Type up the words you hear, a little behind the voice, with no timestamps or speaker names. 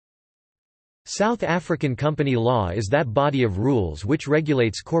South African company law is that body of rules which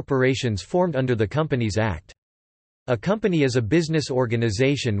regulates corporations formed under the Companies Act. A company is a business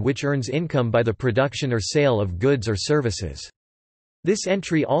organization which earns income by the production or sale of goods or services. This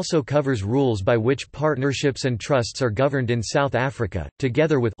entry also covers rules by which partnerships and trusts are governed in South Africa,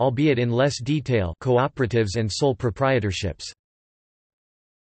 together with, albeit in less detail, cooperatives and sole proprietorships.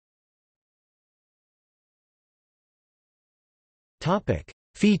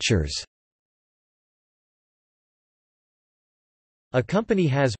 Features. A company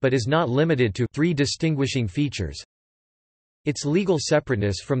has but is not limited to 3 distinguishing features. Its legal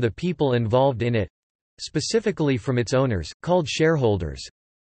separateness from the people involved in it, specifically from its owners, called shareholders,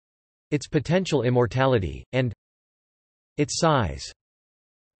 its potential immortality, and its size.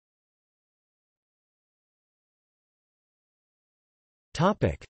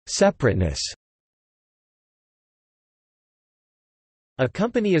 Separateness. A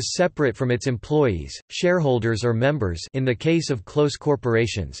company is separate from its employees, shareholders or members in the case of close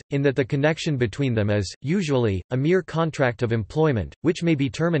corporations, in that the connection between them is, usually, a mere contract of employment, which may be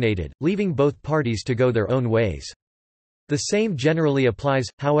terminated, leaving both parties to go their own ways. The same generally applies,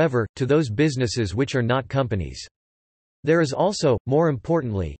 however, to those businesses which are not companies. There is also, more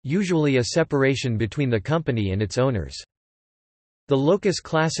importantly, usually a separation between the company and its owners. The locus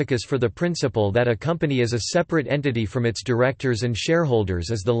classicus for the principle that a company is a separate entity from its directors and shareholders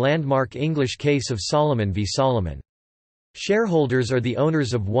is the landmark English case of Solomon v. Solomon. Shareholders are the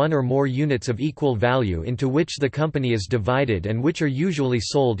owners of one or more units of equal value into which the company is divided and which are usually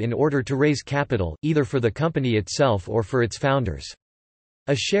sold in order to raise capital, either for the company itself or for its founders.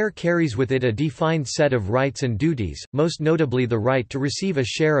 A share carries with it a defined set of rights and duties, most notably the right to receive a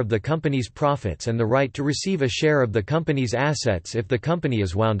share of the company's profits and the right to receive a share of the company's assets if the company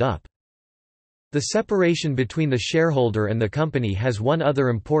is wound up. The separation between the shareholder and the company has one other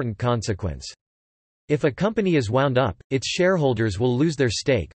important consequence. If a company is wound up, its shareholders will lose their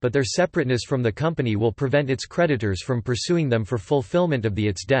stake, but their separateness from the company will prevent its creditors from pursuing them for fulfillment of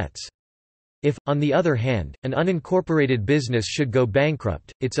its debts. If, on the other hand, an unincorporated business should go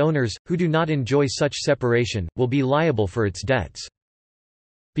bankrupt, its owners, who do not enjoy such separation, will be liable for its debts.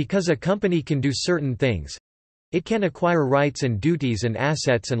 Because a company can do certain things, it can acquire rights and duties and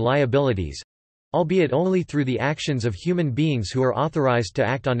assets and liabilities, albeit only through the actions of human beings who are authorized to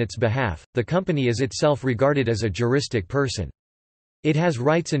act on its behalf. The company is itself regarded as a juristic person. It has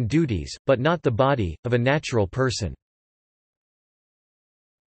rights and duties, but not the body, of a natural person.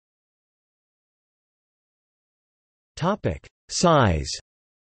 Size.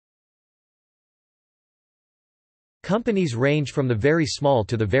 Companies range from the very small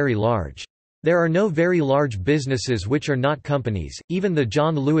to the very large. There are no very large businesses which are not companies. Even the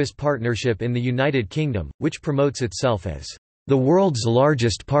John Lewis Partnership in the United Kingdom, which promotes itself as the world's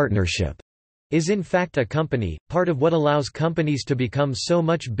largest partnership, is in fact a company. Part of what allows companies to become so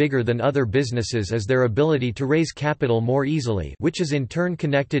much bigger than other businesses is their ability to raise capital more easily, which is in turn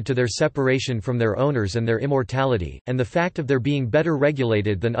connected to their separation from their owners and their immortality, and the fact of their being better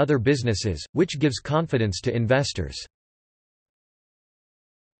regulated than other businesses, which gives confidence to investors.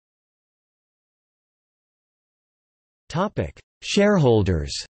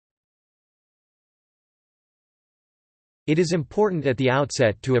 Shareholders. It is important at the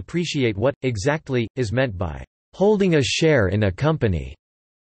outset to appreciate what, exactly, is meant by holding a share in a company.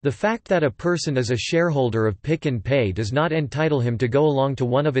 The fact that a person is a shareholder of Pick n Pay does not entitle him to go along to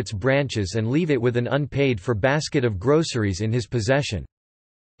one of its branches and leave it with an unpaid-for basket of groceries in his possession.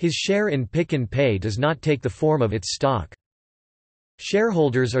 His share in Pick n Pay does not take the form of its stock.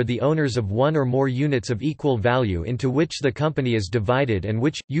 Shareholders are the owners of one or more units of equal value into which the company is divided and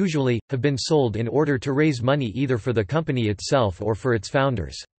which, usually, have been sold in order to raise money either for the company itself or for its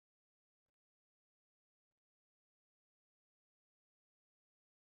founders.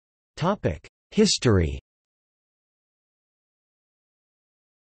 History.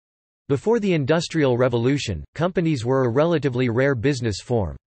 Before the Industrial Revolution, companies were a relatively rare business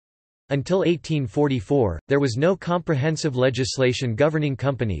form. Until 1844, there was no comprehensive legislation governing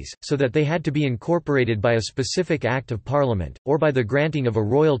companies, so that they had to be incorporated by a specific Act of Parliament, or by the granting of a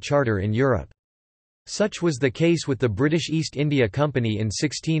royal charter in Europe. Such was the case with the British East India Company in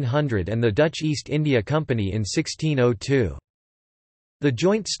 1600 and the Dutch East India Company in 1602. The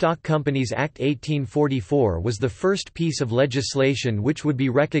Joint Stock Companies Act 1844 was the first piece of legislation which would be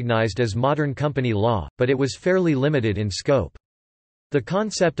recognised as modern company law, but it was fairly limited in scope. The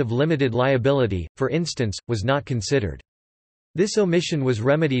concept of limited liability, for instance, was not considered. This omission was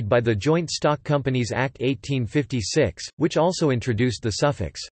remedied by the Joint Stock Companies Act 1856, which also introduced the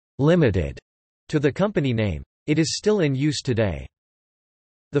suffix «limited» to the company name. It is still in use today.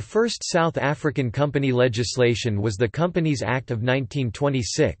 The first South African company legislation was the Companies Act of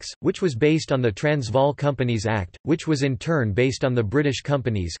 1926, which was based on the Transvaal Companies Act, which was in turn based on the British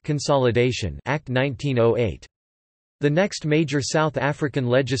Companies Consolidation Act 1908. The next major South African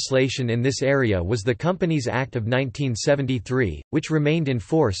legislation in this area was the Companies Act of 1973, which remained in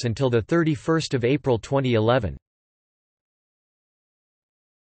force until 31 April 2011.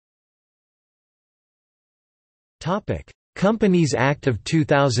 Companies Act of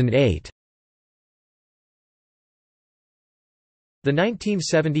 2008. The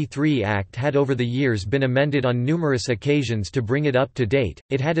 1973 Act had over the years been amended on numerous occasions to bring it up to date.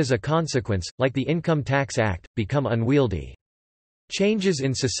 It had as a consequence, like the Income Tax Act, become unwieldy. Changes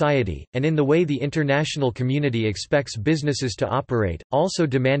in society, and in the way the international community expects businesses to operate, also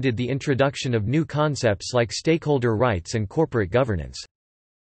demanded the introduction of new concepts like stakeholder rights and corporate governance.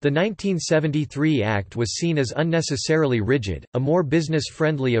 The 1973 Act was seen as unnecessarily rigid. A more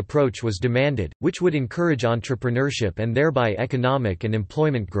business-friendly approach was demanded, which would encourage entrepreneurship and thereby economic and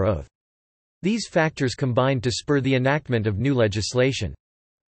employment growth. These factors combined to spur the enactment of new legislation.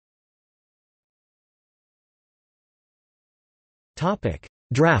 Topic: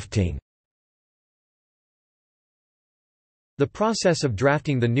 Drafting. The process of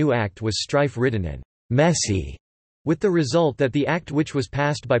drafting the new act was strife-ridden and messy, with the result that the Act, which was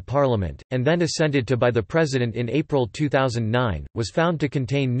passed by Parliament, and then assented to by the President in April 2009, was found to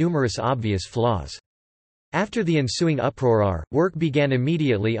contain numerous obvious flaws. After the ensuing uproar, work began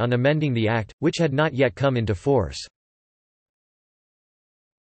immediately on amending the Act, which had not yet come into force.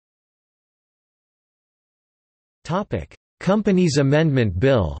 Companies Amendment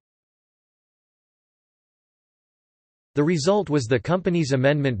Bill. The result was the Companies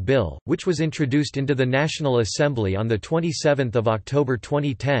Amendment Bill, which was introduced into the National Assembly on 27 October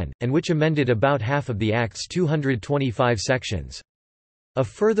 2010, and which amended about half of the Act's 225 sections. A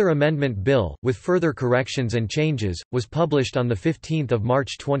further amendment bill, with further corrections and changes, was published on 15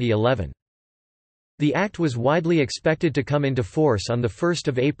 March 2011. The Act was widely expected to come into force on 1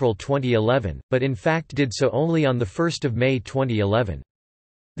 April 2011, but in fact did so only on 1 May 2011.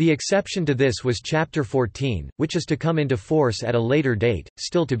 The exception to this was Chapter 14, which is to come into force at a later date,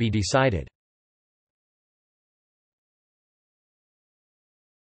 still to be decided.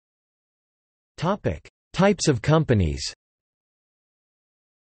 Types of companies.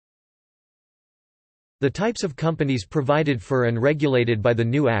 The types of companies provided for and regulated by the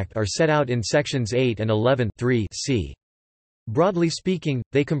new Act are set out in Sections 8 and 11 c. Broadly speaking,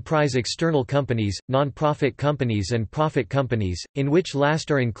 they comprise external companies, non-profit companies and profit companies, in which last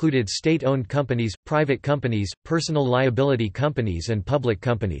are included state-owned companies, private companies, personal liability companies and public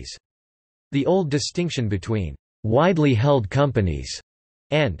companies. The old distinction between «widely held companies»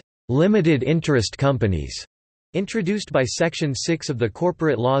 and «limited interest companies», introduced by Section 6 of the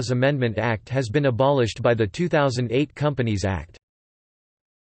Corporate Laws Amendment Act, has been abolished by the 2008 Companies Act.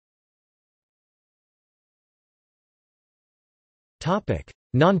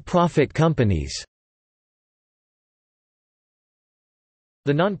 Non-profit companies.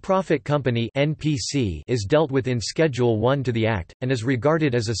 The non-profit company (NPC) is dealt with in Schedule 1 to the Act, and is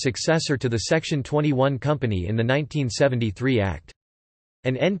regarded as a successor to the Section 21 company in the 1973 Act.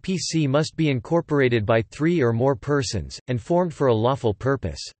 An NPC must be incorporated by 3 or more persons, and formed for a lawful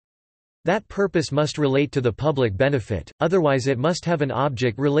purpose. That purpose must relate to the public benefit, otherwise it must have an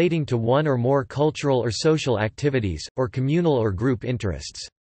object relating to one or more cultural or social activities, or communal or group interests.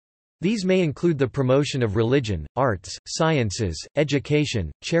 These may include the promotion of religion, arts, sciences,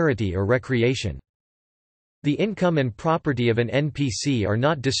 education, charity or recreation. The income and property of an NPC are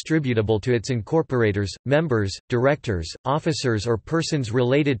not distributable to its incorporators, members, directors, officers or persons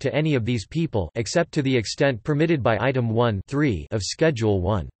related to any of these people except to the extent permitted by Item 1(3) of Schedule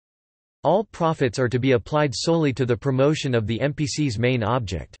 1. All profits are to be applied solely to the promotion of the NPC's main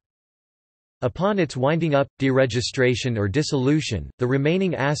object. Upon its winding up, deregistration or dissolution, the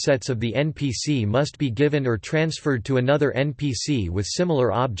remaining assets of the NPC must be given or transferred to another NPC with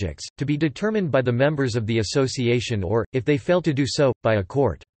similar objects, to be determined by the members of the association or, if they fail to do so, by a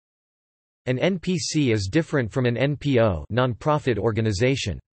court. An NPC is different from an NPO, non-profit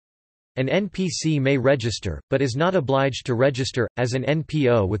organization. An NPC may register, but is not obliged to register, as an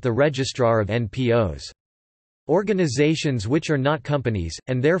NPO with the Registrar of NPOs. Organizations which are not companies,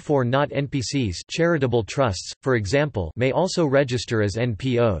 and therefore not NPCs, charitable trusts, for example, may also register as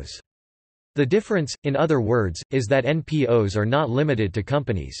NPOs. The difference, in other words, is that NPOs are not limited to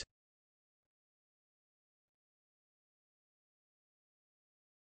companies.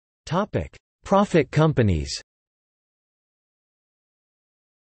 Profit companies.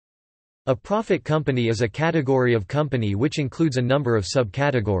 A profit company is a category of company which includes a number of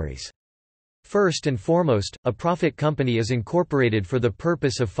subcategories. First and foremost, a profit company is incorporated for the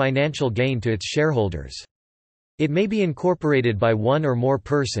purpose of financial gain to its shareholders. It may be incorporated by one or more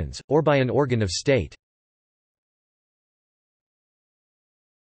persons, or by an organ of state.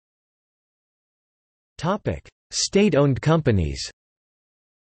 State-owned companies.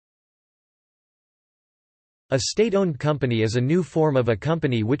 A state-owned company is a new form of a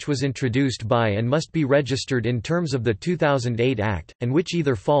company which was introduced by and must be registered in terms of the 2008 Act, and which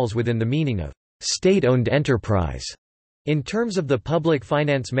either falls within the meaning of state-owned enterprise in terms of the Public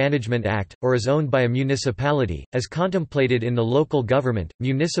Finance Management Act, or is owned by a municipality, as contemplated in the Local Government,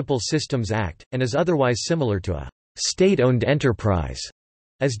 Municipal Systems Act, and is otherwise similar to a state-owned enterprise,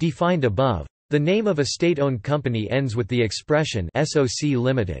 as defined above. The name of a state-owned company ends with the expression SOC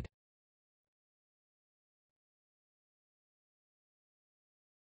Limited.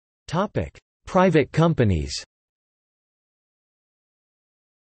 Private companies.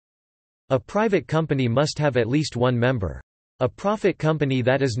 A private company must have at least one member. A profit company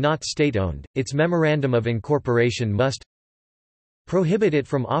that is not state-owned, its memorandum of incorporation must prohibit it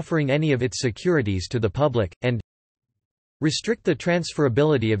from offering any of its securities to the public, and restrict the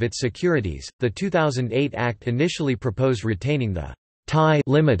transferability of its securities. The 2008 Act initially proposed retaining the TI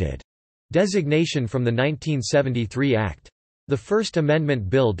Limited designation from the 1973 Act. The First Amendment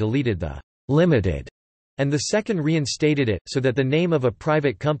Bill deleted the Limited, and the second reinstated it, so that the name of a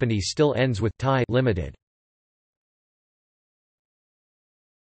private company still ends with TI Limited.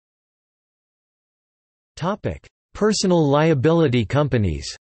 Personal liability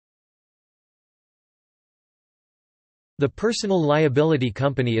companies. The personal liability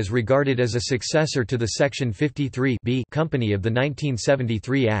company is regarded as a successor to the Section 53(b) company of the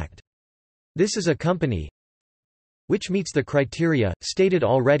 1973 Act. This is a company which meets the criteria, stated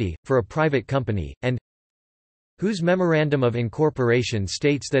already, for a private company, and whose memorandum of incorporation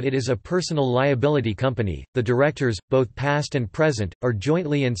states that it is a personal liability company. The directors, both past and present, are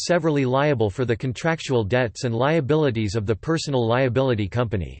jointly and severally liable for the contractual debts and liabilities of the personal liability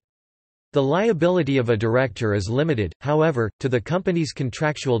company. The liability of a director is limited, however, to the company's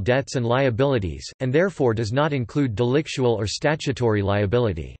contractual debts and liabilities, and therefore does not include delictual or statutory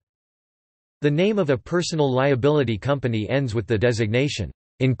liability. The name of a personal liability company ends with the designation,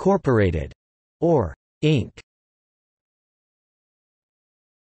 "Incorporated" or "Inc."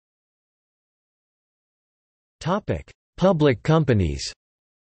 Public companies.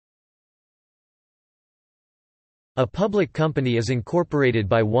 A public company is incorporated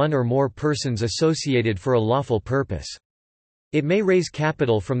by one or more persons associated for a lawful purpose. It may raise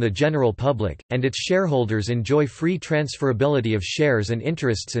capital from the general public, and its shareholders enjoy free transferability of shares and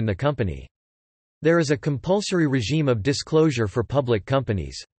interests in the company. There is a compulsory regime of disclosure for public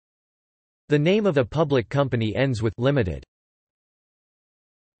companies. The name of a public company ends with Limited.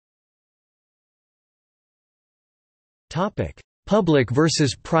 Public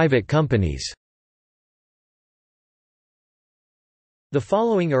versus private companies. The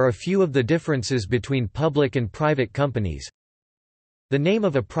following are a few of the differences between public and private companies. The name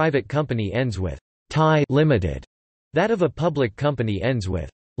of a private company ends with TI Limited. That of a public company ends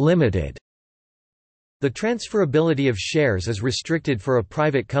with Limited. The transferability of shares is restricted for a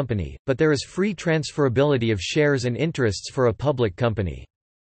private company, but there is free transferability of shares and interests for a public company.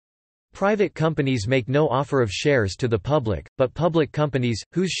 Private companies make no offer of shares to the public, but public companies,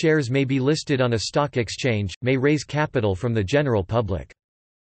 whose shares may be listed on a stock exchange, may raise capital from the general public.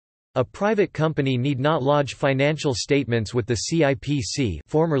 A private company need not lodge financial statements with the CIPC,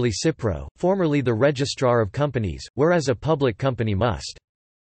 formerly CIPRO, formerly the Registrar of Companies, whereas a public company must.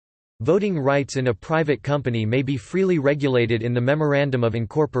 Voting rights in a private company may be freely regulated in the Memorandum of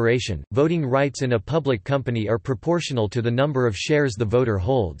Incorporation. Voting rights in a public company are proportional to the number of shares the voter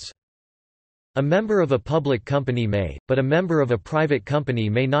holds. A member of a public company may, but a member of a private company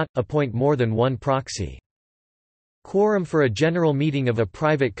may not, appoint more than one proxy. Quorum for a general meeting of a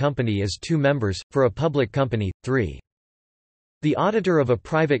private company is 2 members, for a public company, 3. The auditor of a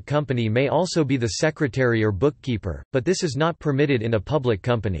private company may also be the secretary or bookkeeper, but this is not permitted in a public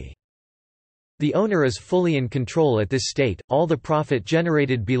company. The owner is fully in control at this state, all the profit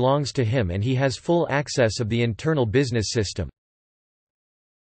generated belongs to him and he has full access of the internal business system.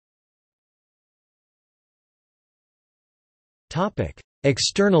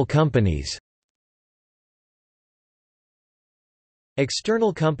 External companies.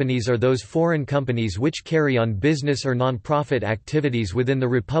 External companies are those foreign companies which carry on business or non-profit activities within the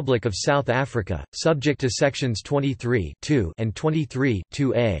Republic of South Africa, subject to Sections 23 and 23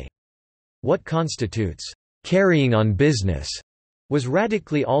 2A. What constitutes carrying on business was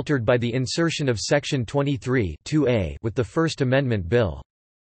radically altered by the insertion of Section 23 (2A) with the First Amendment Bill.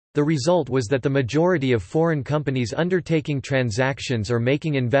 The result was that the majority of foreign companies undertaking transactions or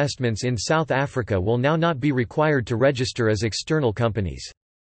making investments in South Africa will now not be required to register as external companies.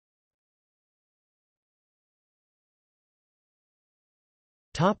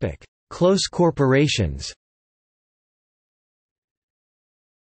 Close corporations.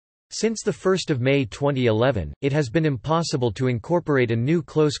 Since 1 May 2011, it has been impossible to incorporate a new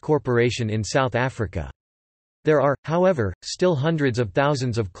close corporation in South Africa. There are, however, still hundreds of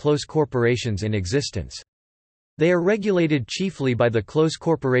thousands of close corporations in existence. They are regulated chiefly by the Close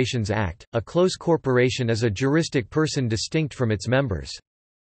Corporations Act. A close corporation is a juristic person distinct from its members.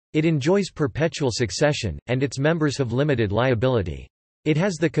 It enjoys perpetual succession, and its members have limited liability. It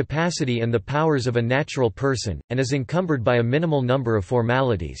has the capacity and the powers of a natural person, and is encumbered by a minimal number of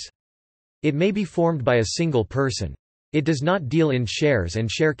formalities. It may be formed by a single person. It does not deal in shares and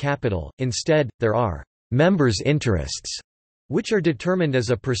share capital, instead, there are members' interests, which are determined as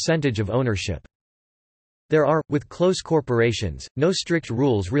a percentage of ownership. There are, with close corporations, no strict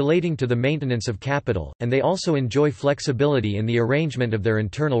rules relating to the maintenance of capital, and they also enjoy flexibility in the arrangement of their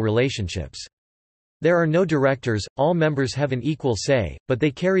internal relationships. There are no directors, all members have an equal say, but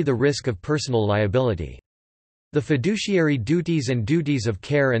they carry the risk of personal liability. The fiduciary duties and duties of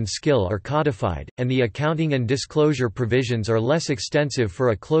care and skill are codified, and the accounting and disclosure provisions are less extensive for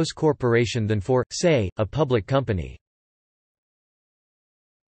a close corporation than for, say, a public company.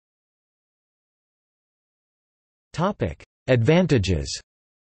 Advantages.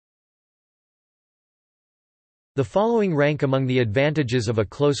 The following rank among the advantages of a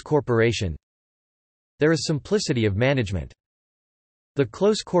close corporation. There is simplicity of management. The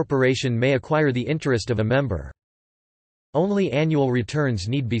close corporation may acquire the interest of a member. Only annual returns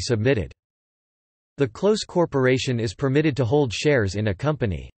need be submitted. The close corporation is permitted to hold shares in a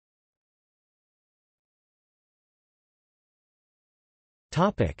company.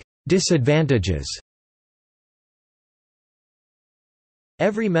 Disadvantages.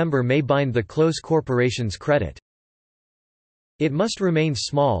 Every member may bind the close corporation's credit. It must remain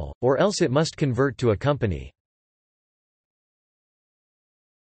small, or else it must convert to a company.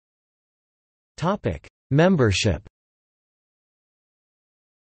 Membership.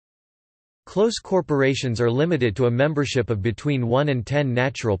 Close corporations are limited to a membership of between 1 and 10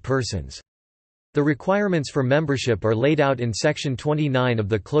 natural persons. The requirements for membership are laid out in Section 29 of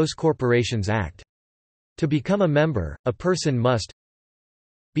the Close Corporations Act. To become a member, a person must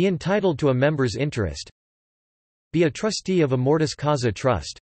be entitled to a member's interest, be a trustee of a mortis causa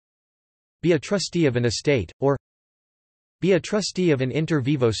trust, be a trustee of an estate, or be a trustee of an inter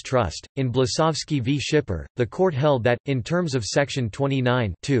vivos trust. In Blasowski v. Schipper, the court held that, in terms of Section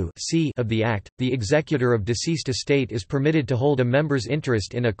 29 (c) of the Act, the executor of deceased estate is permitted to hold a member's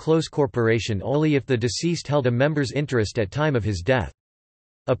interest in a close corporation only if the deceased held a member's interest at time of his death.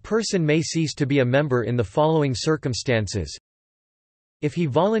 A person may cease to be a member in the following circumstances: if he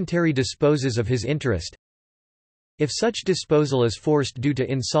voluntarily disposes of his interest, if such disposal is forced due to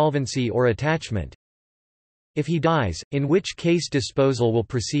insolvency or attachment, if he dies, in which case disposal will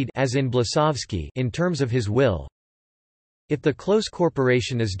proceed as in Blasowski in terms of his will, if the close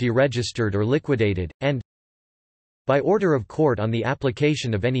corporation is deregistered or liquidated, and by order of court on the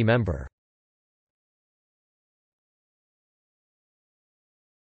application of any member.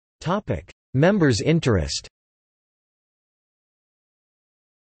 Member's interest.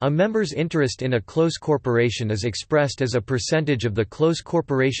 A member's interest in a close corporation is expressed as a percentage of the close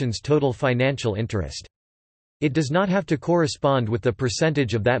corporation's total financial interest. It does not have to correspond with the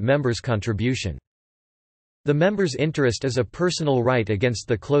percentage of that member's contribution. The member's interest is a personal right against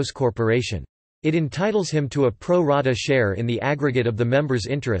the close corporation. It entitles him to a pro rata share in the aggregate of the member's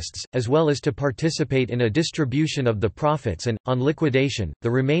interests, as well as to participate in a distribution of the profits and, on liquidation, the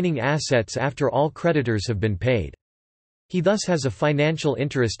remaining assets after all creditors have been paid. He thus has a financial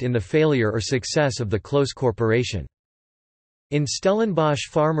interest in the failure or success of the close corporation. In Stellenbosch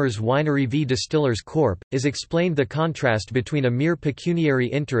Farmers Winery v. Distillers Corp., is explained the contrast between a mere pecuniary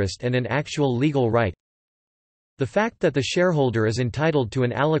interest and an actual legal right. The fact that the shareholder is entitled to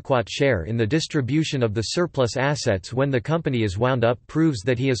an aliquot share in the distribution of the surplus assets when the company is wound up proves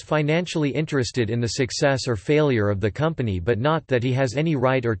that he is financially interested in the success or failure of the company but not that he has any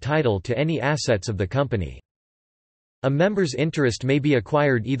right or title to any assets of the company. A member's interest may be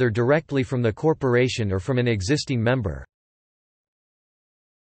acquired either directly from the corporation or from an existing member.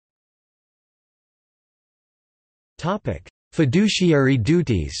 Fiduciary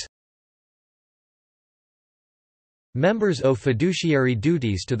duties. Members owe fiduciary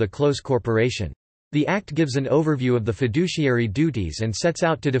duties to the close corporation. The Act gives an overview of the fiduciary duties and sets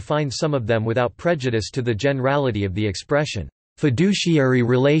out to define some of them without prejudice to the generality of the expression, fiduciary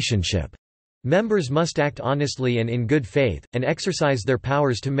relationship. Members must act honestly and in good faith, and exercise their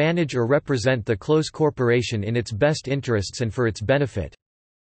powers to manage or represent the close corporation in its best interests and for its benefit.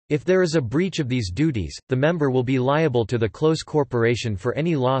 If there is a breach of these duties, the member will be liable to the close corporation for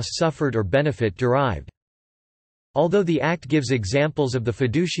any loss suffered or benefit derived. Although the Act gives examples of the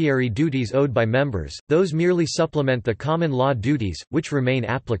fiduciary duties owed by members, those merely supplement the common law duties, which remain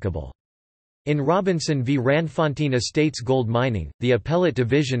applicable. In Robinson v. Ranfontein Estates Gold Mining, the Appellate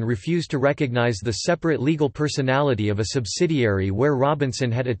Division refused to recognize the separate legal personality of a subsidiary where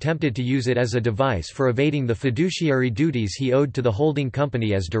Robinson had attempted to use it as a device for evading the fiduciary duties he owed to the holding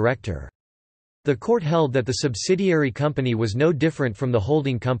company as director. The court held that the subsidiary company was no different from the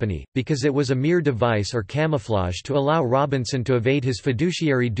holding company, because it was a mere device or camouflage to allow Robinson to evade his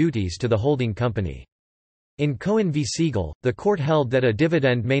fiduciary duties to the holding company. In Cohen v. Siegel, the court held that a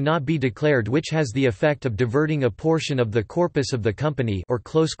dividend may not be declared which has the effect of diverting a portion of the corpus of the company or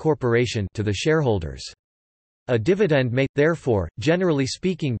close corporation to the shareholders. A dividend may, therefore, generally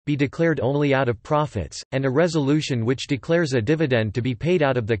speaking, be declared only out of profits, and a resolution which declares a dividend to be paid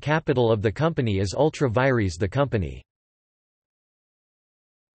out of the capital of the company is ultra vires the company.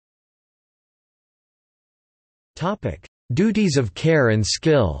 Duties of care and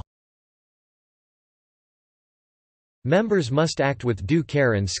skill. Members must act with due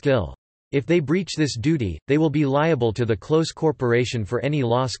care and skill. If they breach this duty, they will be liable to the close corporation for any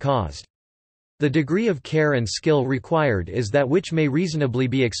loss caused. The degree of care and skill required is that which may reasonably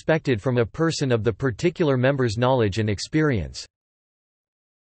be expected from a person of the particular member's knowledge and experience.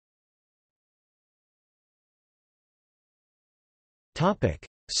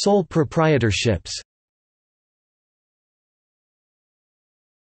 Sole proprietorships.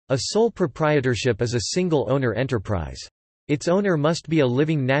 A sole proprietorship is a single-owner enterprise. Its owner must be a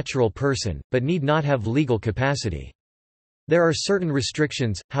living natural person, but need not have legal capacity. There are certain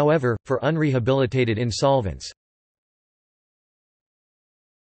restrictions, however, for unrehabilitated insolvents.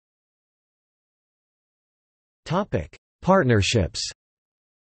 Partnerships.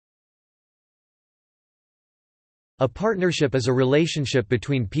 A partnership is a relationship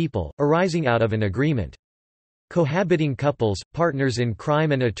between people, arising out of an agreement. Cohabiting couples, partners in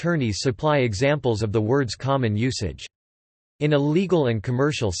crime and attorneys supply examples of the word's common usage. In a legal and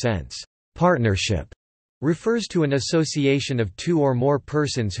commercial sense, partnership refers to an association of two or more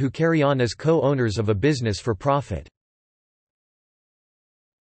persons who carry on as co-owners of a business for profit.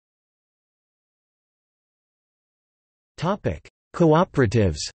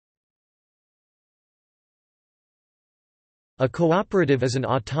 Cooperatives. A cooperative is an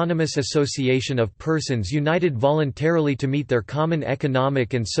autonomous association of persons united voluntarily to meet their common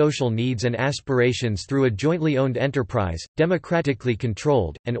economic and social needs and aspirations through a jointly owned enterprise, democratically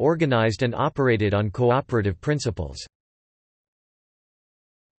controlled, and organized and operated on cooperative principles.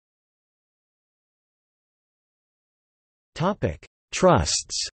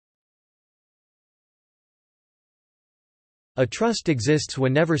 Trusts. A trust exists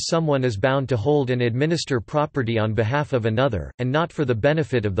whenever someone is bound to hold and administer property on behalf of another, and not for the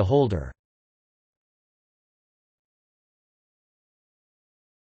benefit of the holder.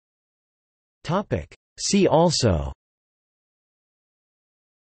 See also: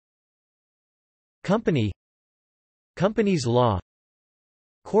 Company, Companies law,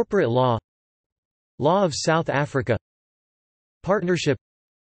 Corporate law, Law of South Africa, Partnership,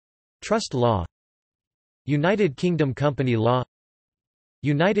 Trust law, United Kingdom company law,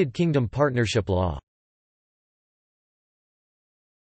 United Kingdom partnership law.